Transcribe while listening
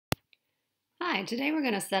Hi, today we're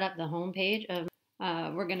going to set up the home page of,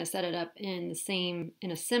 we're going to set it up in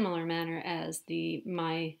a similar manner as the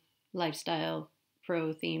My Lifestyle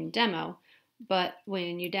Pro theme demo, but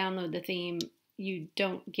when you download the theme, you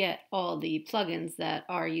don't get all the plugins that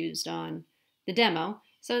are used on the demo,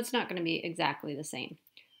 so it's not going to be exactly the same.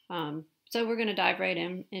 So we're going to dive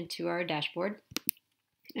right into our dashboard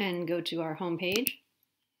and go to our home page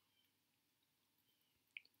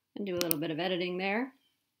and do a little bit of editing there.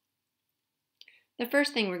 The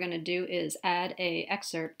first thing we're going to do is add an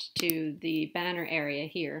excerpt to the banner area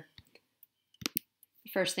here.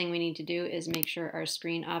 The first thing we need to do is make sure our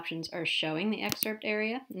screen options are showing the excerpt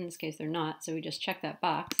area. In this case, they're not, so we just check that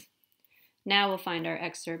box. Now we'll find our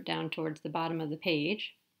excerpt down towards the bottom of the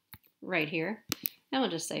page, right here, and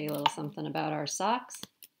we'll just say a little something about our socks.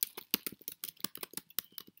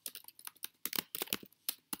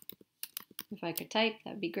 If I could type,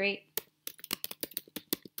 that'd be great.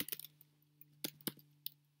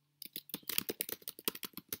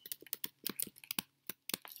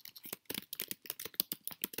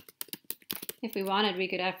 If we wanted, we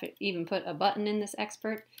could even put a button in this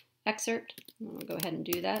excerpt. We'll go ahead and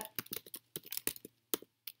do that.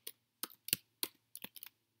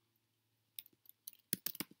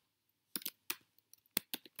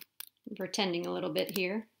 I'm pretending a little bit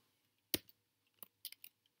here.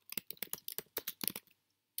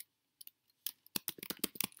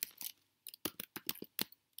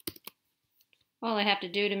 All I have to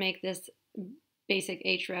do to make this basic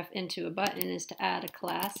href into a button is to add a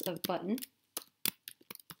class of button.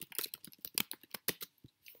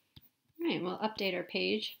 All right, we'll update our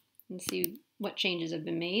page and see what changes have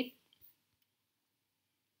been made.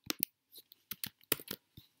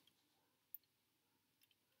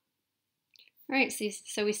 All right,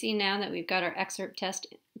 so we see now that we've got our excerpt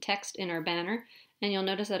text in our banner, and you'll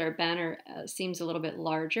notice that our banner seems a little bit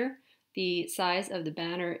larger. The size of the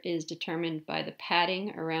banner is determined by the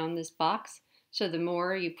padding around this box. So the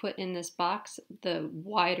more you put in this box, the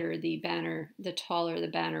wider the banner, the taller the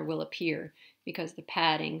banner will appear because the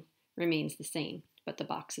padding remains the same, but the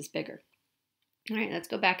box is bigger. All right, let's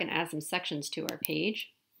go back and add some sections to our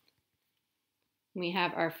page. We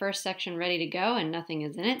have our first section ready to go and nothing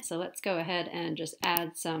is in it, so let's go ahead and just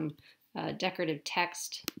add some decorative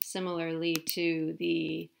text similarly to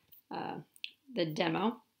the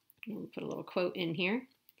demo. We'll put a little quote in here.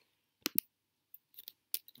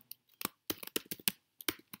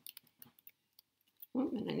 Oh,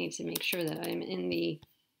 and I need to make sure that I'm in the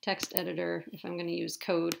text editor if I'm going to use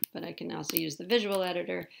code, but I can also use the visual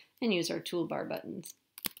editor and use our toolbar buttons.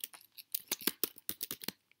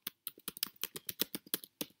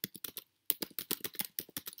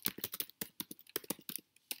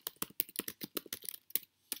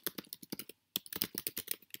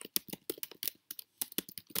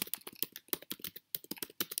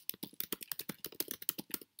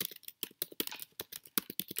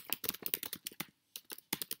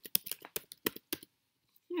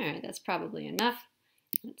 All right, that's probably enough.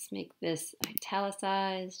 Let's make this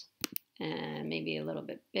italicized and maybe a little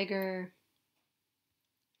bit bigger.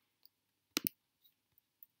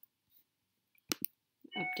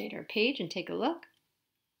 Update our page and take a look.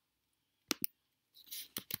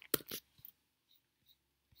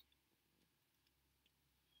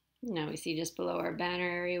 Now we see just below our banner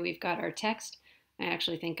area, we've got our text. I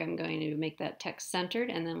actually think I'm going to make that text centered,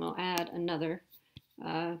 and then we'll add another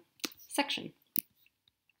section.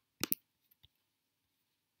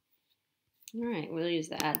 All right, we'll use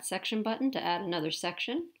the Add Section button to add another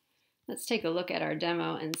section. Let's take a look at our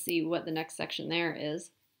demo and see what the next section there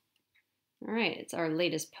is. All right, it's our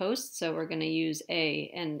latest post, so we're going to use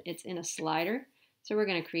and it's in a slider. So we're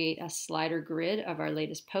going to create a slider grid of our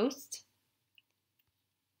latest posts.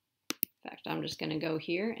 In fact, I'm just going to go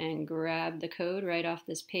here and grab the code right off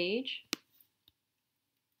this page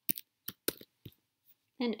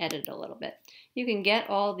and edit a little bit. You can get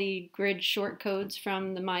all the grid shortcodes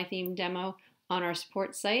from the My Theme demo on our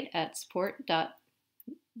support site at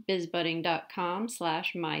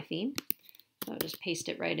support.bizbudding.com/mytheme. So I'll just paste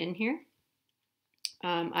it right in here.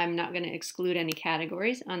 I'm not going to exclude any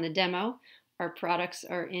categories. On the demo, our products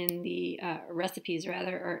are in the recipes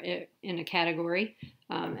rather are in a category,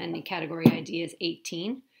 and the category ID is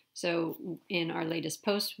 18. So in our latest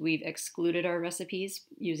post, we've excluded our recipes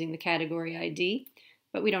using the category ID.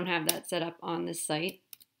 But we don't have that set up on this site.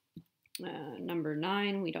 Number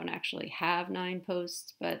 9, we don't actually have 9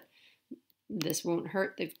 posts, but this won't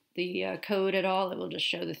hurt the code at all. It will just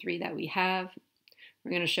show the 3 that we have.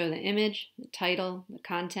 We're going to show the image, the title, the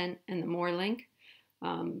content, and the more link.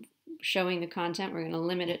 Showing the content, we're going to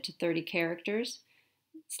limit it to 30 characters.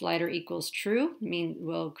 Slider equals true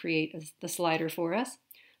will create the slider for us.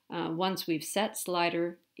 Once we've set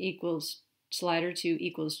slider to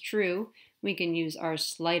equals true, we can use our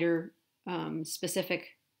slider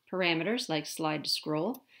specific parameters like slide to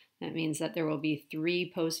scroll. That means that there will be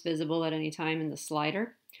 3 posts visible at any time in the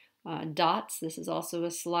slider. Dots, this is also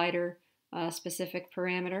a slider specific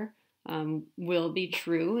parameter, will be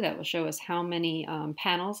true. That will show us how many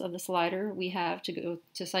panels of the slider we have to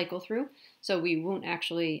cycle through. So we won't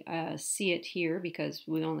actually see it here because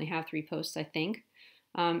we only have 3 posts, I think.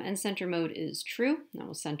 And center mode is true. That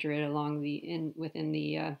will center it along within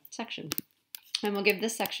the section. And we'll give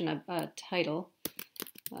this section a title,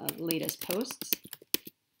 latest posts.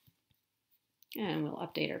 And we'll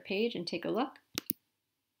update our page and take a look.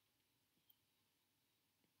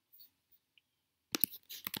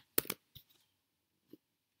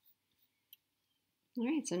 All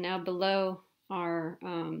right, so now below our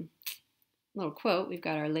little quote, we've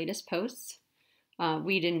got our latest posts.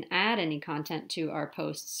 We didn't add any content to our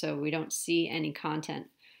posts, so we don't see any content.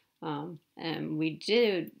 And we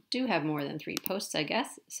do have more than 3 posts, I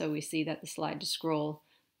guess, so we see that the slide to scroll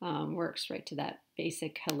works right to that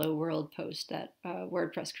basic Hello World post that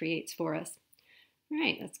WordPress creates for us. All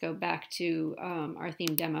right, let's go back to our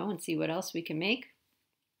theme demo and see what else we can make.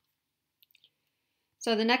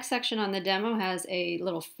 So the next section on the demo has a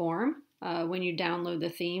little form. When you download the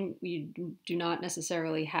theme, you do not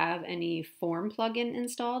necessarily have any form plugin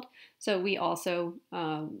installed. So we also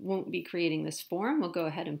won't be creating this form. We'll go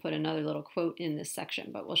ahead and put another little quote in this section,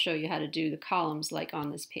 but we'll show you how to do the columns like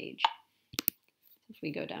on this page. If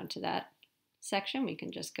we go down to that section, we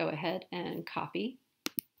can just go ahead and copy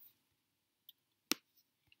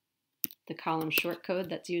the column shortcode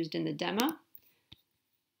that's used in the demo.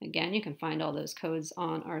 Again, you can find all those codes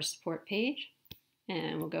on our support page.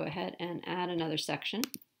 And we'll go ahead and add another section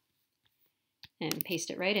and paste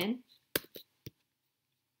it right in.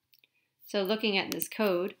 So looking at this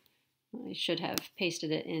code, I should have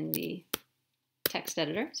pasted it in the text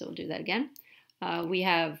editor, so we'll do that again. We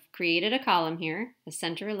have created a column here, a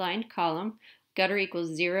center aligned column. Gutter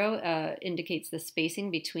equals 0 indicates the spacing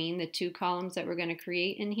between the 2 columns that we're going to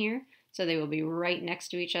create in here. So they will be right next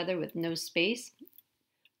to each other with no space.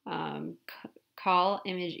 Call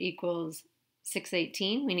image equals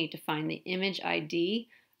 618. We need to find the image ID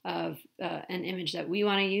of an image that we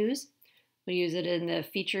want to use. We'll use it in the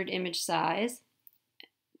featured image size.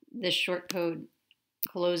 This shortcode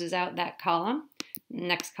closes out that column.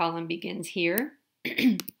 Next column begins here.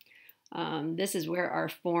 This is where our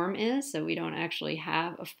form is, so we don't actually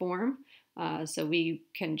have a form. So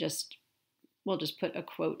we'll just put a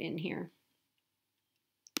quote in here.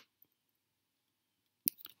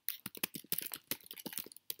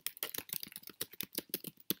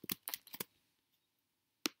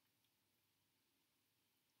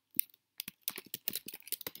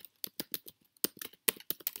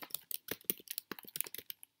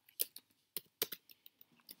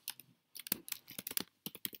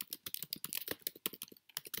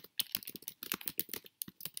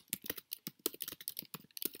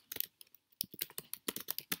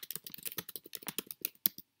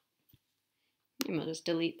 And we'll just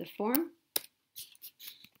delete the form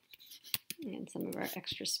and some of our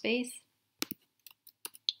extra space.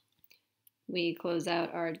 We close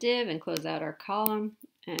out our div and close out our column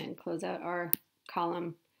and close out our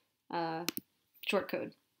column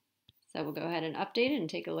shortcode. So we'll go ahead and update it and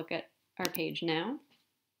take a look at our page now.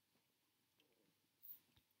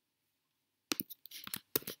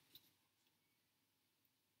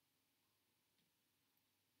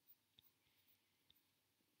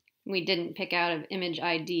 We didn't pick out an image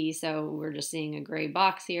ID, so we're just seeing a gray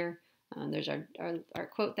box here. There's our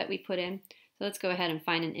quote that we put in. So let's go ahead and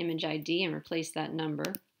find an image ID and replace that number.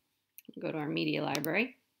 Go to our media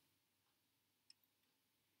library.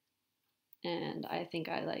 And I think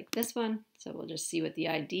I like this one, so we'll just see what the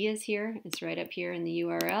ID is here. It's right up here in the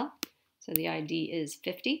URL. So the ID is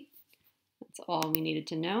 50. That's all we needed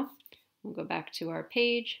to know. We'll go back to our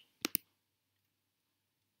page.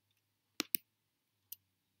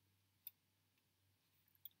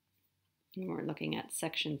 And we're looking at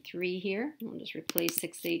section 3 here. We'll just replace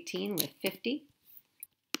 618 with 50.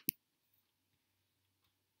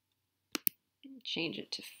 Change it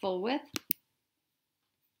to full width.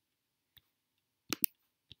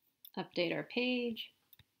 Update our page.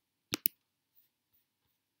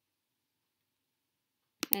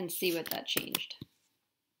 And see what that changed.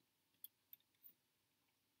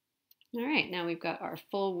 All right, now we've got our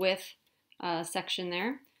full width section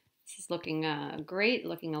there. This is looking great,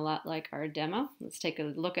 looking a lot like our demo. Let's take a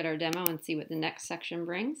look at our demo and see what the next section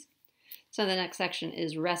brings. So the next section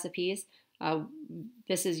is recipes.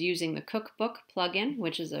 This is using the Cookbook plugin,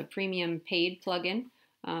 which is a premium paid plugin,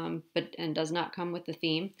 and does not come with the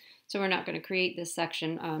theme. So we're not going to create this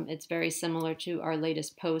section. It's very similar to our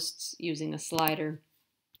latest posts using a slider,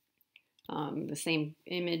 the same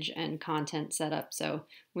image and content setup. So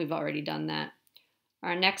we've already done that.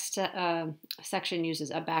 Our next section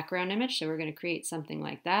uses a background image, so we're going to create something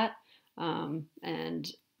like that.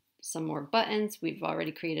 And some more buttons. We've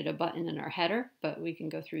already created a button in our header, but we can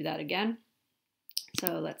go through that again.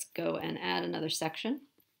 So let's go and add another section.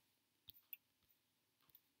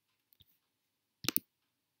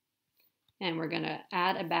 And we're going to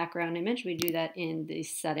add a background image. We do that in the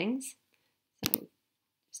settings. So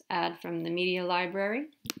just add from the media library.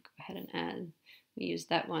 Go ahead and add. We use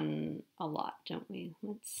that one a lot, don't we?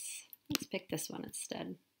 Let's pick this one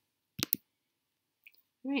instead.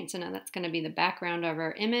 All right, so now that's going to be the background of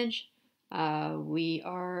our image. We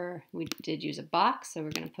did use a box, so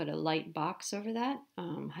we're going to put a light box over that.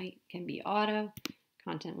 Height can be auto.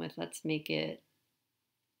 Content width, let's make it,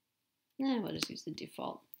 we'll just use the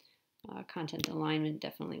default. Content alignment,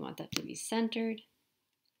 definitely want that to be centered.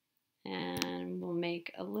 And we'll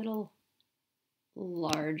make a little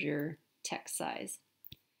larger text size.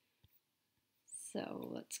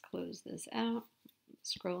 So let's close this out.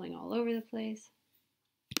 Scrolling all over the place.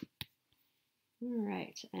 All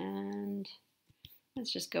right, and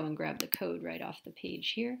let's just go and grab the code right off the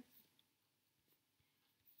page here.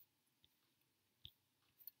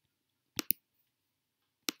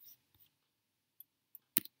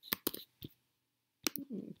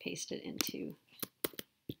 And paste it into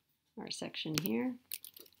our section here.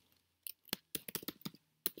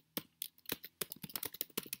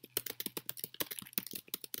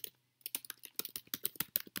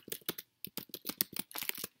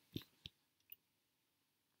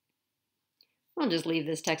 I'll just leave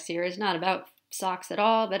this text here. It's not about socks at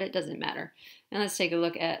all, but it doesn't matter. And let's take a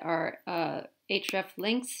look at our href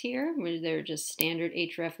links here, where they're just standard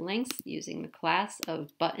href links using the class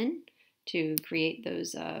of button to create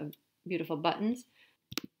those beautiful buttons.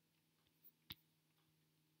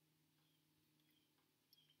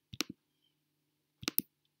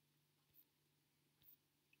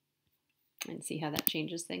 And see how that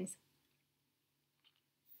changes things.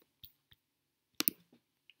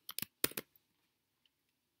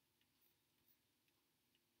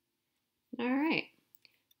 All right,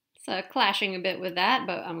 so clashing a bit with that,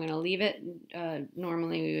 but I'm going to leave it.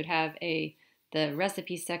 Normally we would have the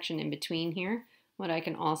recipe section in between here. What I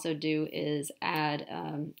can also do is add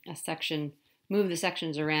a section, move the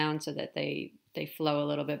sections around so that they flow a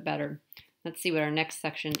little bit better. Let's see what our next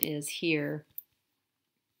section is here.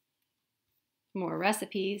 More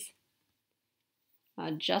recipes,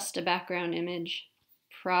 just a background image,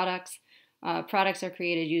 products. Products are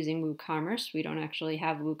created using WooCommerce. We don't actually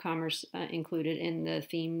have WooCommerce included in the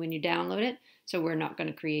theme when you download it, so we're not going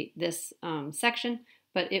to create this section,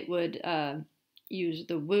 but it would use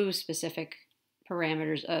the Woo specific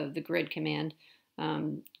parameters of the grid command,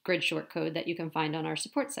 grid shortcode that you can find on our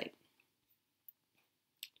support site.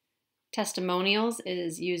 Testimonials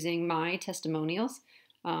is using Mai Testimonials.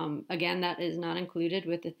 Again, that is not included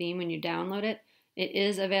with the theme when you download it. It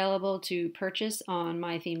is available to purchase on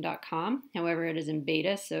mytheme.com. However, it is in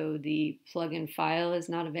beta, so the plugin file is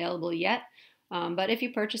not available yet. But if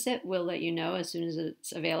you purchase it, we'll let you know as soon as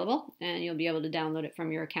it's available, and you'll be able to download it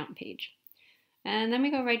from your account page. And then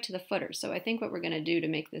we go right to the footer. So I think what we're going to do to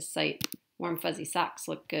make this site Warm Fuzzy Socks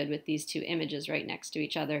look good with these two images right next to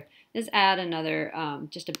each other is add another,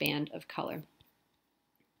 just a band of color.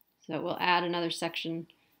 So we'll add another section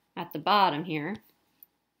at the bottom here.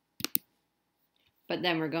 But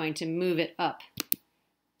then we're going to move it up.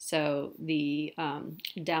 So the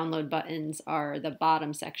download buttons are the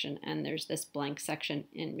bottom section, and there's this blank section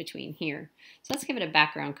in between here. So let's give it a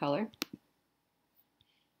background color.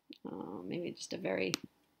 Maybe just a very,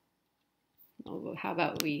 how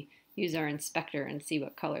about we use our inspector and see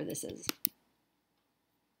what color this is.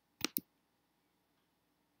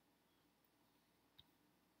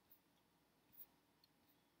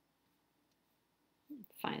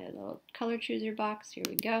 Find a little color chooser box. Here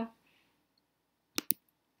we go.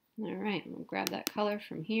 All right, we'll grab that color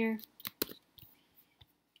from here.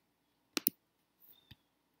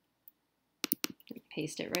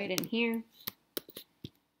 Paste it right in here.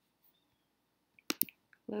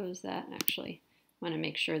 Close that. Actually, I want to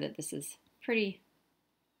make sure that this is pretty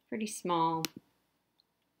small.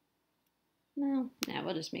 No,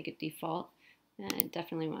 we'll just make it default. And I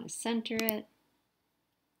definitely want to center it.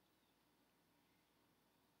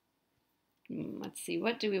 Let's see,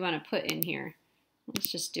 what do we want to put in here?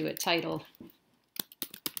 Let's just do a title.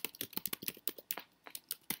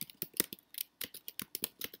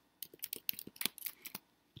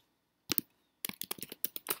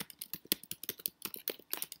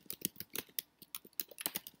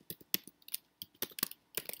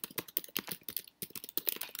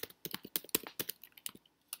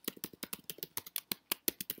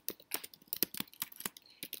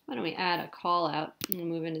 Why don't we add a call out and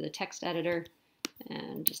move into the text editor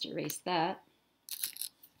and just erase that.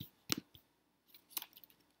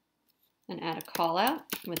 And add a call out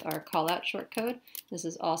with our call out shortcode. This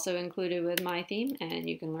is also included with My Theme, and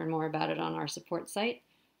you can learn more about it on our support site.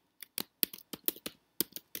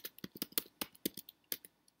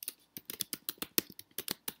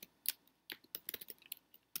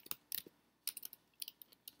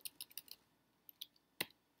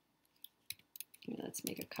 Let's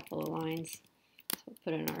make a couple of lines. So we'll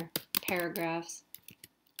put in our paragraphs.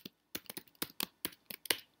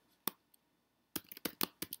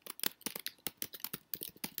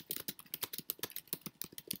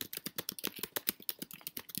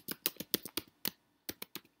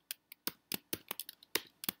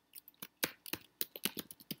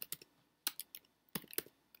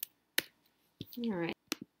 All right.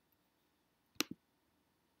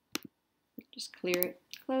 Just clear it,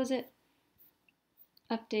 close it,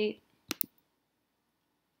 update,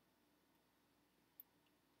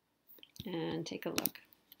 and take a look.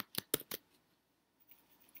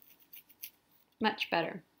 Much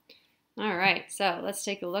better. All right, so let's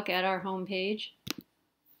take a look at our home page. It's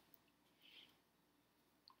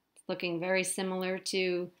looking very similar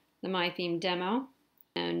to the My Theme demo,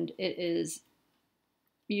 and it is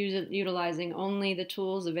utilizing only the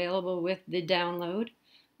tools available with the download.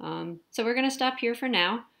 So we're going to stop here for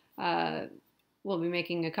now. We'll be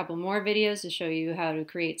making a couple more videos to show you how to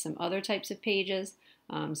create some other types of pages.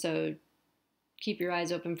 So keep your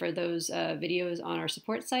eyes open for those videos on our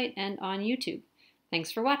support site and on YouTube. Thanks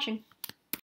for watching.